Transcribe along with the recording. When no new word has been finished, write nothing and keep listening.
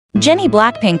Jennie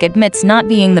BLACKPINK admits not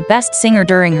being the best singer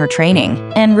during her training,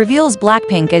 and reveals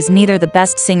BLACKPINK is neither the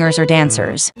best singers or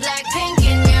dancers.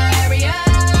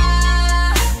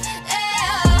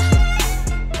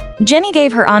 Jennie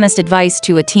gave her honest advice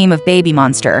to a team of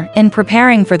BABYMONSTER in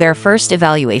preparing for their first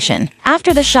evaluation,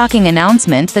 after the shocking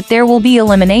announcement that there will be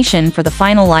elimination for the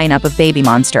final lineup of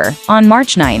BABYMONSTER. On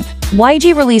March 9th,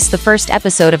 YG released the first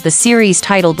episode of the series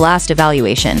titled Last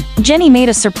Evaluation. Jennie made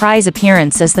a surprise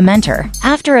appearance as the mentor.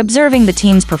 After observing the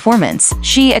team's performance,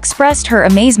 she expressed her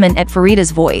amazement at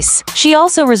Farida's voice. She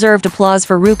also reserved applause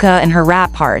for Ruka and her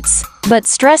rap parts, but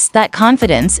stressed that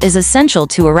confidence is essential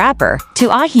to a rapper. To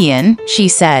Ahyun, she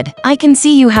said, "I can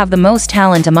see you have the most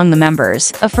talent among the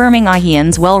members," affirming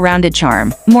Ahyun's well-rounded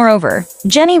charm. Moreover,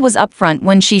 Jennie was upfront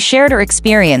when she shared her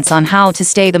experience on how to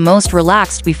stay the most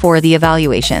relaxed before the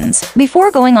evaluations.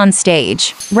 Before going on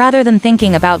stage, rather than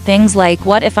thinking about things like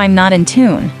what if I'm not in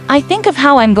tune, I think of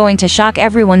how I'm going to shock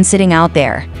everyone sitting out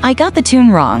there. I got the tune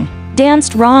wrong,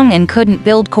 danced wrong and couldn't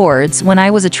build chords when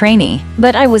I was a trainee,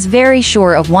 but I was very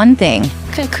sure of one thing.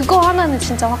 그거 하나는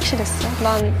진짜 확실했어.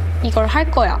 난 이걸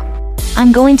할 거야.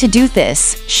 I'm going to do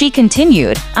this, she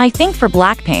continued. I think for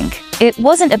BLACKPINK, it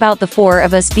wasn't about the four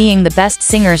of us being the best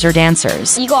singers or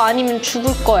dancers. 이거 아니면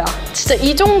죽을 거야. 진짜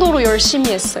이 정도로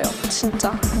열심히 했어요.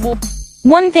 진짜.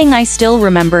 One thing I still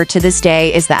remember to this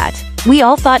day is that we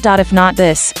all thought, if not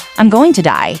this, I'm going to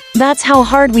die. That's how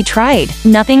hard we tried.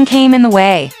 Nothing came in the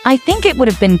way. I think it would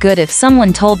have been good if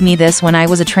someone told me this when I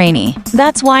was a trainee.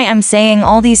 That's why I'm saying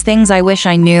all these things I wish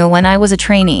I knew when I was a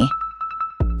trainee.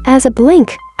 As a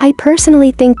Blink, I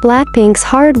personally think BLACKPINK's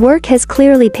hard work has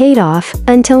clearly paid off.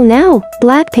 Until now,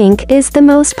 BLACKPINK is the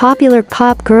most popular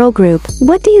pop girl group.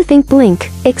 What do you think, Blink?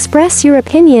 Express your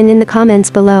opinion in the comments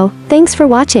below. Thanks for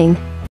watching.